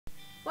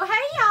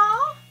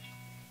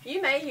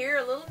you may hear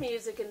a little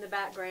music in the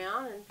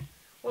background, and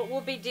what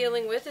we'll be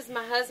dealing with is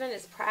my husband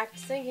is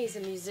practicing. He's a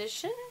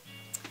musician,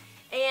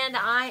 and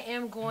I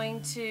am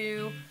going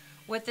to,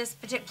 with this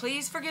particular,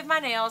 please forgive my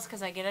nails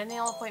because I get a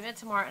nail appointment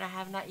tomorrow, and I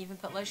have not even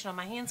put lotion on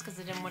my hands because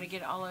I didn't want to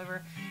get it all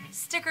over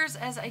stickers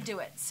as I do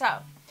it. So,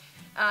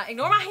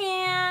 ignore my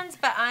hands,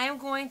 but I am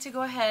going to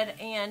go ahead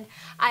and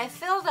I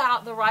filled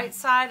out the right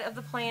side of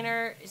the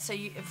planner. So,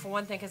 for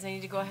one thing, because I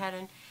need to go ahead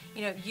and,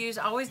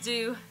 always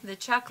do the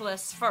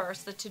checklists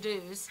first, the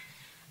to-dos,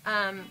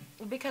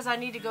 because I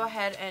need to go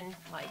ahead and,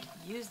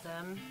 use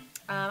them.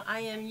 I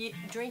am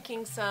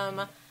drinking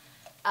some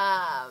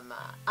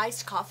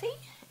iced coffee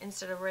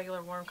instead of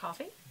regular warm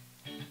coffee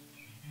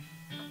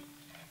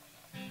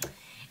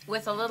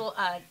with a little,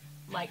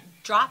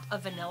 drop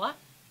of vanilla.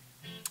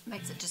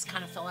 Makes it just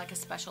kind of feel like a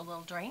special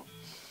little drink.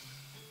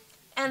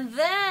 And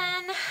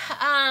then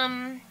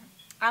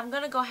I'm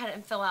going to go ahead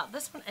and fill out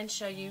this one and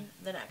show you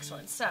the next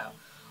one. So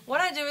what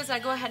I do is I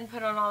go ahead and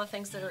put on all the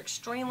things that are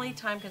extremely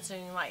time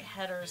consuming, like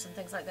headers and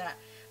things like that.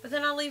 But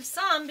then I leave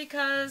some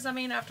because,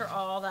 after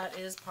all, that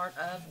is part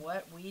of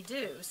what we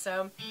do.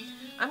 So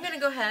I'm going to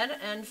go ahead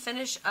and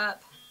finish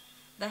up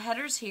the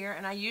headers here.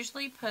 And I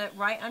usually put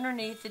right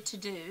underneath the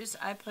to-dos,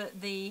 I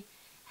put the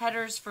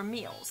headers for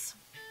meals.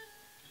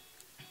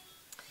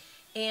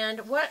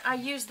 And what I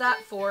use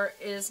that for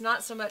is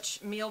not so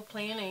much meal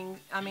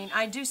planning.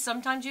 I do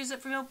sometimes use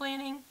it for meal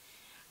planning,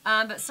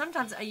 but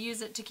sometimes I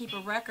use it to keep a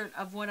record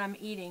of what I'm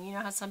eating. You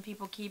know how some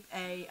people keep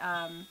a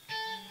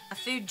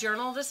food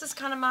journal? This is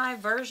kind of my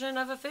version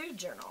of a food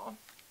journal.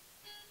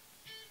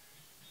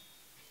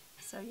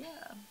 So,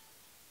 yeah.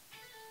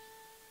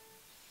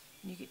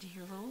 You get to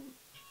hear little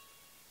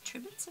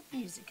tributes of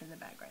music in the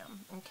background.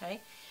 Okay.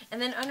 And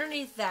then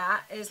underneath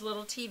that is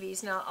little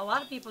TVs. Now, a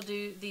lot of people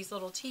do these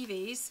little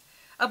TVs.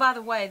 Oh, by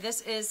the way,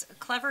 this is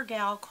Clever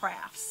Gal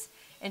Crafts,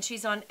 and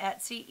she's on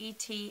Etsy,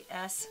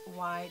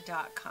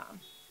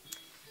 etsy.com.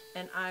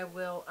 And I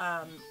will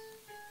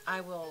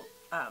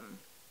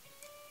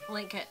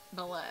link it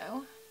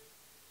below.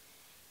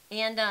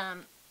 And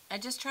I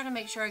just try to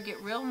make sure I get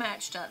real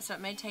matched up, so it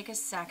may take a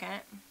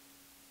second.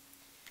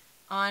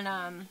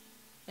 On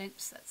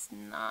oops, that's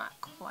not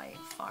quite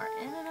far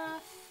in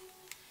enough.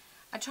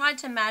 I tried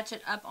to match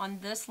it up on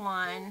this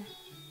line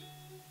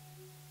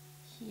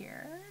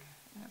here.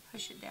 I'm going to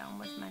push it down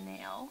with my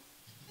nail.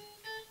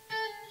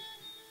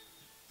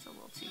 It's a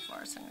little too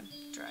far, so I'm going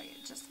to drag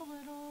it just a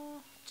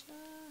little.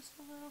 Just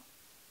a little.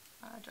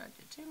 I dragged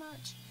it too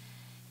much.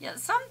 Yeah,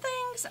 some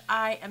things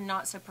I am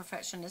not so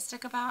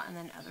perfectionistic about, and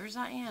then others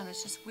I am.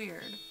 It's just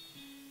weird.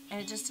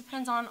 And it just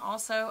depends on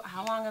also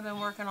how long I've been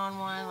working on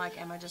one. Like,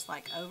 am I just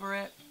over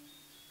it?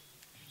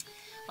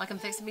 Like, I'm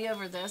fixing to be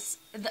over this.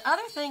 The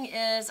other thing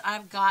is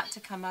I've got to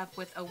come up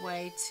with a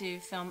way to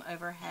film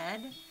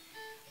overhead.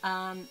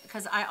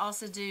 Because I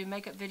also do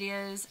makeup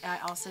videos. I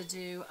also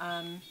do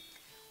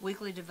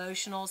weekly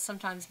devotionals,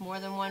 sometimes more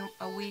than one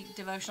a week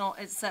devotional,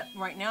 except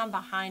right now I'm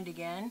behind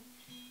again.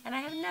 And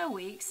I have no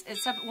weeks,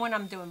 except when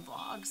I'm doing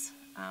vlogs.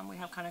 We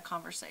have kind of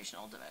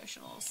conversational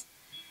devotionals.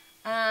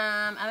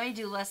 I may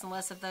do less and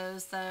less of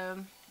those,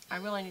 though. I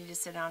really need to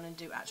sit down and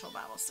do actual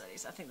Bible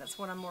studies. I think that's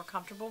what I'm more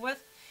comfortable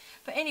with.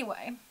 But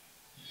anyway,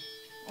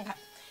 okay.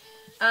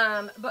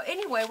 But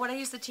anyway, what I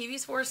use the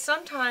TVs for,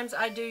 sometimes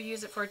I do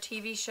use it for a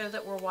TV show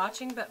that we're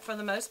watching, but for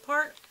the most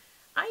part,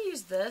 I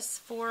use this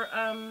for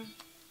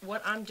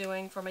what I'm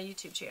doing for my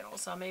YouTube channel.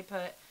 So I may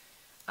put,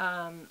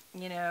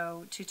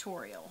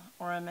 tutorial,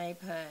 or I may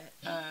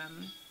put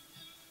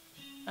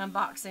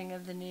unboxing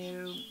of the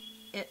new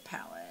It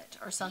palette,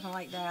 or something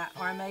like that,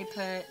 or I may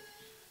put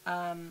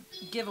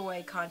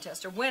giveaway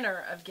contest, or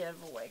winner of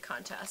giveaway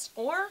contest,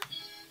 or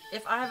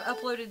if I've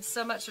uploaded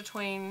so much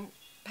between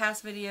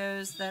past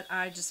videos that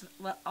I just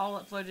all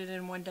uploaded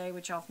in one day,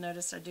 which y'all have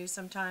noticed I do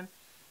sometime,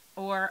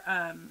 or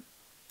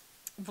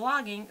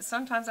vlogging,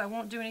 sometimes I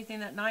won't do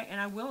anything that night,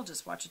 and I will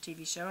just watch a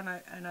TV show,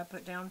 and I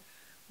put down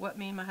what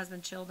me and my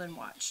husband chilled and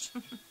watched.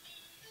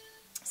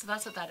 So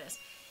that's what that is.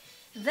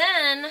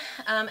 Then,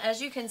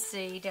 as you can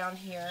see down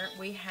here,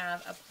 we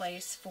have a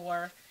place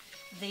for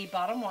the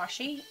bottom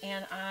washi,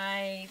 and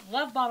I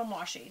love bottom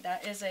washi.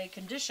 That is a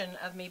condition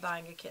of me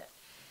buying a kit.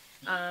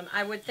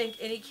 I would think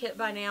any kit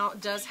by now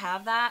does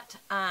have that,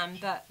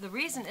 but the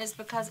reason is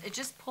because it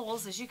just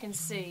pulls, as you can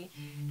see,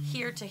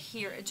 here to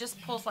here. It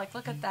just pulls,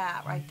 look at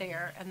that right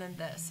there, and then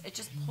this. It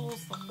just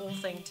pulls the whole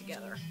thing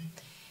together.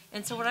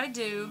 And so what I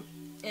do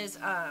is,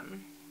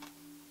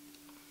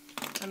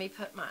 let me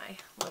put my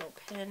little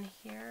pin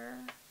here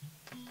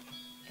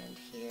and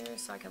here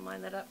so I can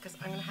line that up, because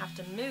I'm going to have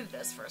to move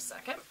this for a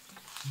second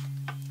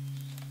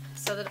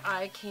so that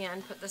I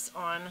can put this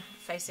on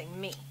facing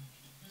me.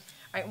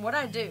 Alright, what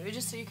I do,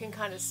 just so you can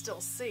kind of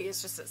still see,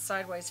 it's just it's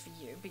sideways for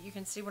you, but you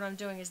can see what I'm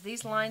doing is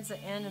these lines that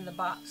end in the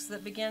box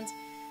that begins,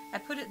 I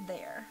put it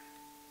there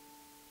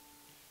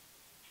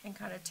and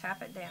kind of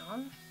tap it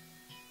down,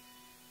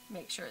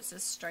 make sure it's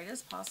as straight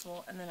as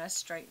possible, and then I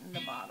straighten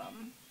the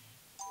bottom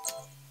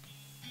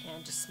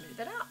and just smooth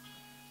it out.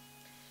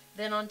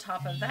 Then on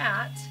top of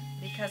that,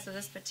 because of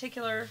this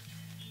particular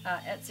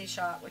Etsy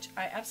shop, which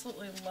I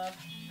absolutely love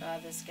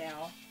this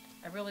gal.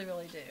 I really,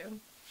 really do.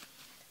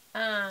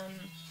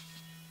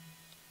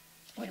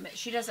 Wait a minute.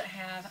 She doesn't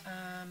have,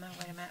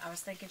 wait a minute. I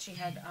was thinking she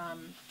had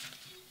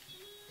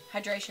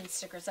hydration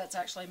stickers. That's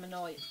actually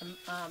Magnolia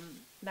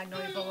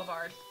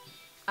Boulevard.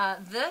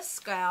 This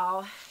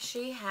gal,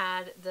 she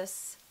had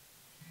this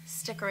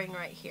stickering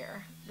right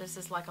here. This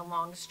is like a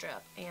long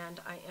strip,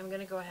 and I am going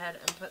to go ahead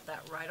and put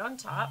that right on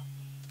top.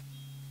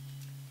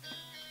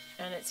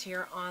 And it's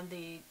here on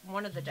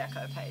one of the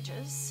deco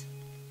pages.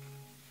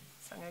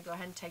 So I'm going to go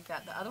ahead and take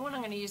that. The other one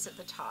I'm going to use at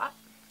the top.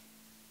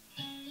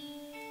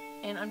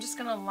 And I'm just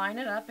going to line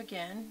it up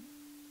again.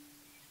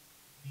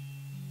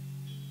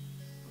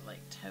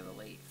 Like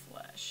totally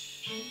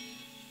flush.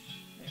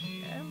 There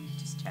we go.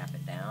 Just tap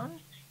it down.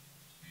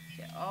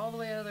 Get all the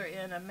way to the other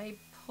end. I may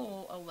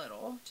pull a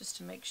little just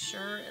to make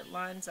sure it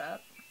lines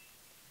up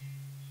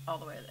all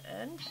the way to the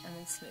end, and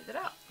then smooth it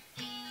out.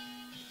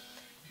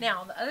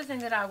 Now, the other thing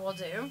that I will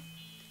do,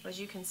 as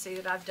you can see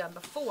that I've done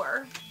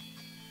before,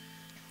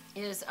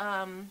 is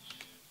that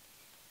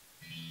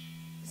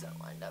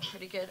lined up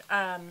pretty good,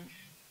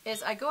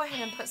 is I go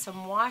ahead and put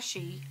some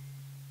washi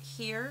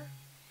here,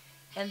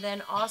 and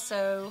then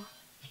also,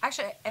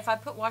 actually, if I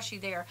put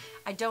washi there,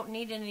 I don't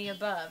need any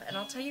above, and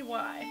I'll tell you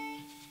why.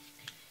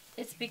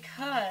 It's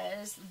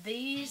because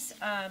these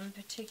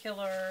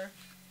particular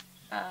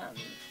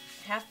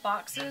half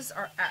boxes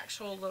are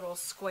actual little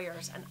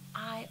squares, and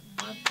I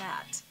love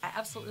that. I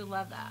absolutely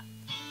love that.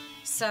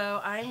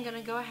 So I'm going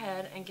to go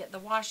ahead and get the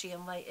washi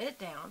and lay it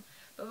down.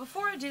 But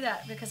before I do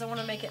that, because I want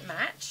to make it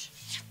match,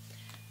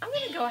 I'm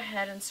going to go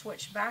ahead and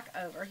switch back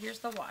over. Here's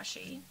the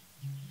washi.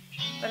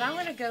 But I'm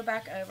going to go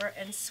back over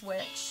and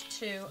switch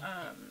to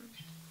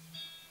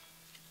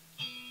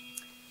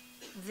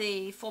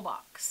the full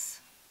box.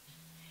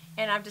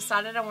 And I've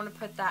decided I want to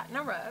put that in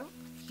a row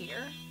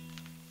here.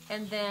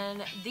 And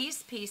then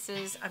these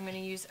pieces I'm going to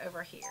use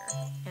over here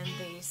in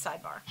the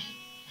sidebar.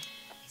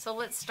 So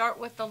let's start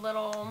with the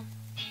little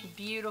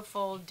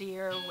beautiful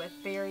deer with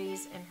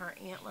berries in her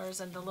antlers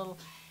and the little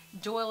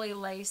doily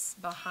lace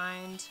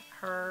behind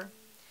her.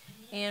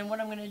 And what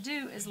I'm going to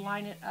do is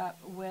line it up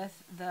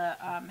with the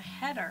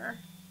header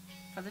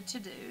for the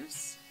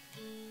to-dos.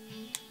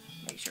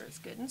 Make sure it's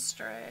good and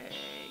straight.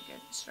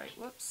 Good and straight.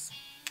 Whoops.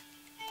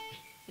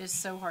 It is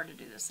so hard to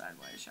do this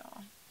sideways,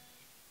 y'all.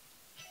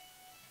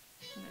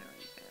 There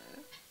we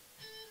go.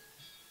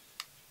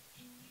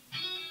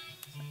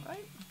 Is that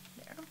right?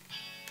 There.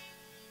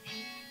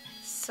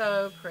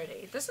 So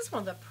pretty. This is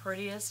one of the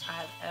prettiest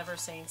I've ever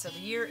seen. So the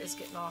year is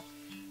getting off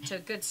to a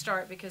good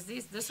start because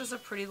this is a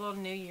pretty little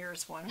New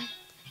Year's one.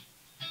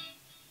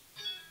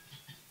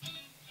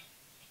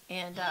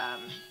 And,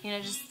 you know,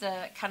 just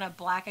the kind of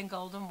black and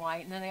gold and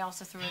white. And then they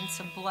also threw in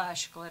some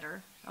blush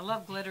glitter. I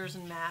love glitters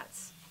and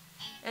mattes.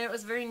 And it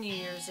was very New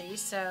Year's-y.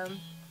 So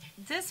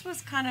this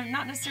was kind of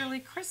not necessarily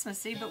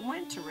Christmassy, but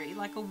wintry,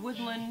 like a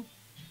woodland,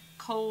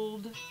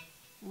 cold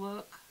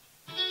look.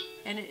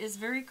 And it is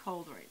very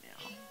cold right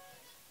now.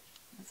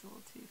 That's a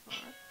little too far.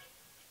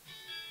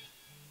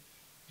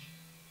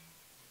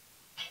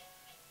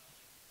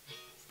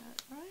 Is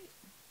that right?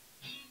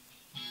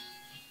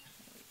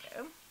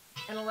 There we go.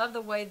 And I love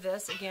the way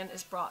this, again,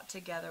 is brought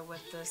together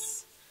with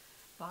this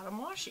bottom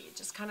washi. It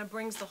just kind of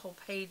brings the whole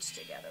page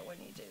together when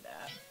you do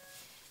that.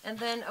 And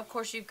then, of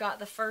course, you've got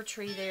the fir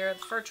tree there. The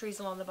fir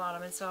tree's along the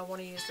bottom, and so I want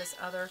to use this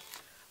other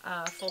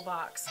full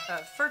box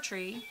of fir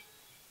tree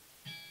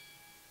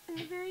in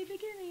the very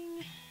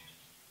beginning.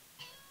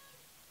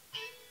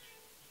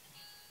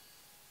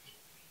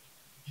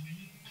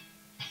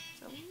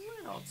 It's a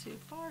little too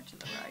far to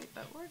the right,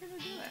 but we're going to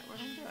do it. We're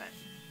going to do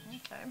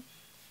it. Okay.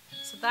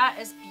 So that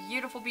is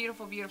beautiful,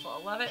 beautiful, beautiful.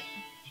 I love it.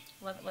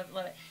 Love it, love it,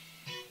 love it.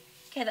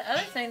 Okay, the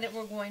other thing that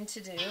we're going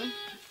to do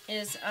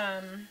is...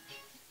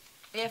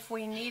 if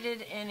we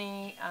needed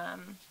any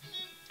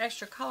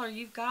extra color,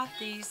 you've got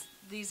these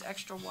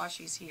extra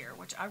washies here,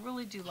 which I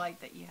really do like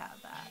that you have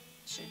that,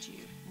 should you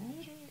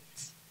need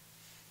it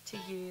to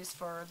use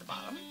for the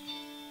bottom.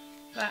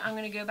 But I'm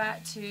going to go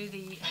back to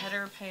the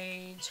header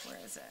page. Where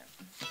is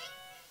it?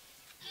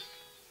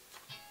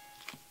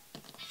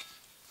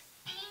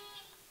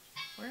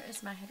 Where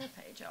is my header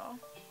page, y'all?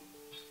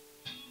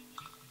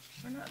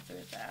 We're not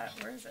through that.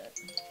 Where is it?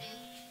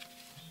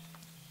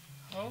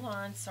 Hold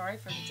on, sorry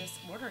for the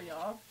disorder,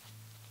 y'all.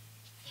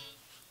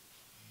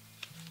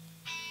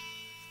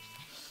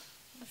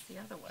 What's the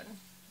other one?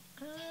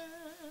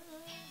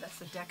 That's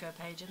the deco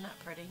page, isn't that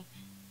pretty?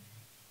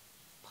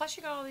 Plus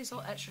you got all these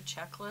little extra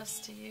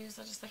checklists to use.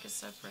 I just think it's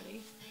so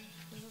pretty.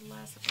 This is the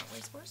last of my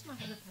ways. Where's my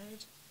header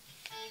page?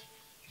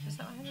 Is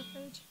that my header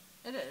page?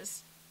 It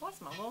is. Well,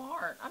 that's my little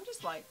heart. I'm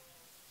just like,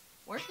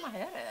 where's my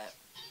head at?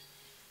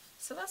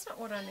 So that's not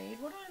what I need.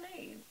 What do I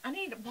need? I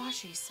need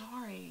washi,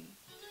 sorry.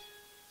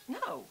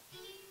 No,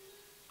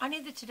 I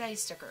need the Today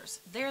stickers.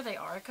 There they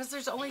are, because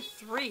there's only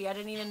 3. I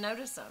didn't even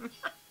notice them.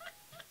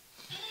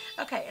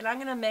 Okay, and I'm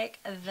going to make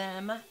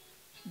them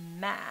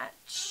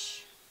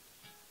match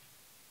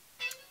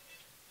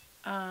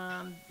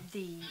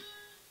the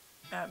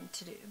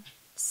to-do.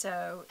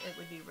 So it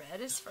would be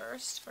red is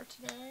first for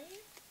today.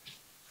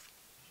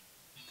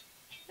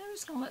 And I'm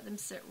just going to let them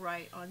sit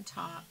right on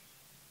top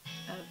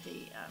of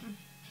the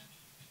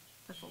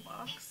full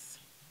box.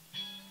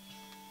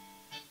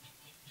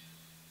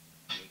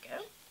 There we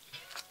go.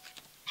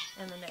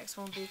 And the next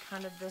one will be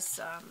kind of this,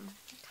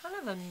 kind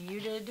of a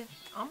muted,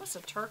 almost a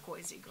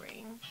turquoisey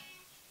green.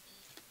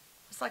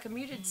 It's like a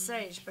muted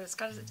sage, but it's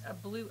got a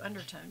blue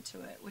undertone to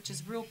it, which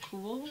is real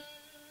cool.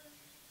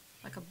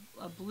 Like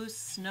a blue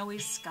snowy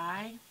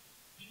sky.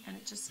 And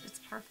it's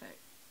perfect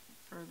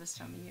for this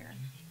time of year.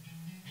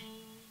 There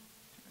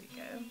we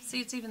go.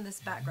 See, it's even this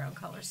background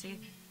color,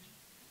 see?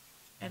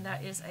 And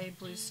that is a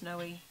blue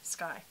snowy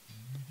sky.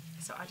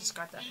 So I just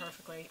got that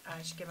perfectly.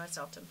 I should give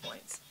myself 10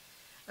 points.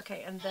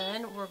 Okay, and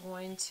then we're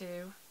going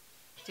to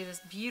do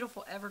this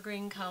beautiful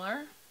evergreen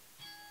color.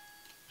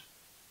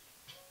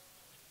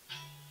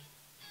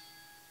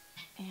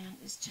 And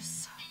it's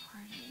just so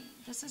pretty.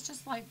 This is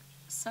just like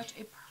such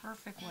a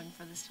perfect one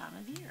for this time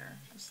of year.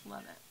 I just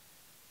love it.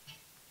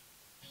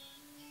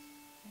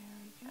 There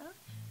we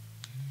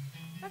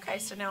go. Okay,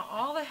 so now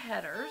all the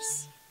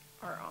headers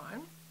are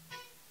on.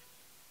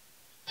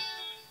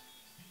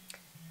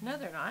 No,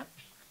 they're not.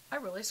 I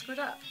really screwed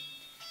up.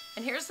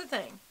 And here's the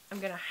thing. I'm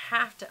going to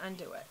have to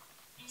undo it.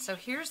 So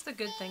here's the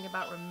good thing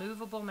about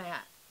removable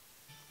mat.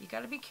 You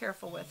got to be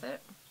careful with it.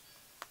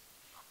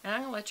 And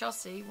I'm going to let y'all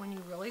see when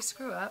you really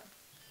screw up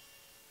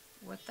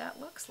what that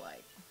looks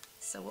like.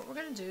 So what we're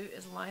going to do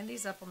is line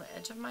these up on the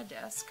edge of my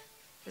desk.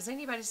 Does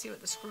anybody see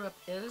what the screw up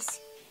is?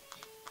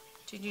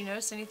 Did you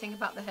notice anything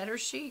about the header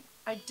sheet?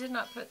 I did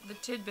not put the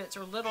tidbits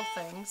or little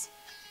things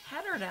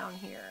header down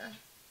here.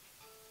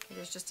 Okay,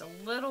 there's just a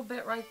little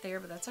bit right there,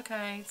 but that's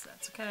okay. So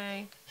that's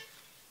okay.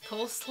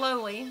 Pull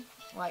slowly,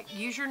 like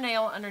use your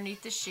nail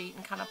underneath the sheet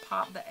and kind of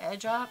pop the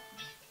edge up.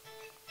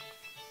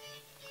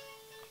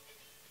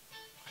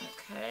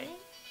 Okay.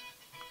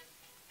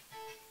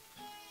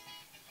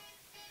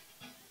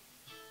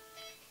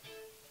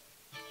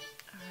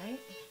 Alright.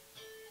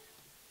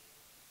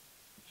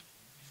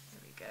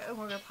 There we go.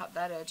 We're going to pop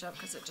that edge up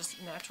because it just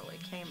naturally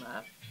came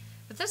up.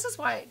 But this is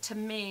why, to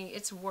me,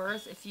 it's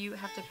worth if you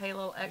have to pay a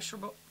little extra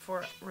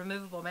for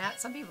removable mat.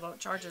 Some people don't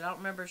charge it. I don't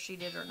remember if she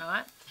did or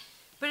not.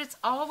 But it's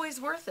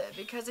always worth it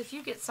because if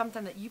you get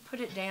something that you put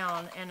it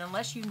down and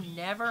unless you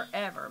never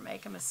ever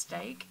make a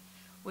mistake,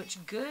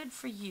 which good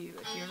for you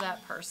if you're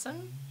that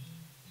person,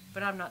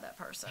 but I'm not that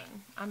person.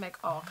 I make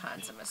all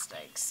kinds of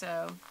mistakes.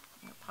 So I'm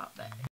going to pop that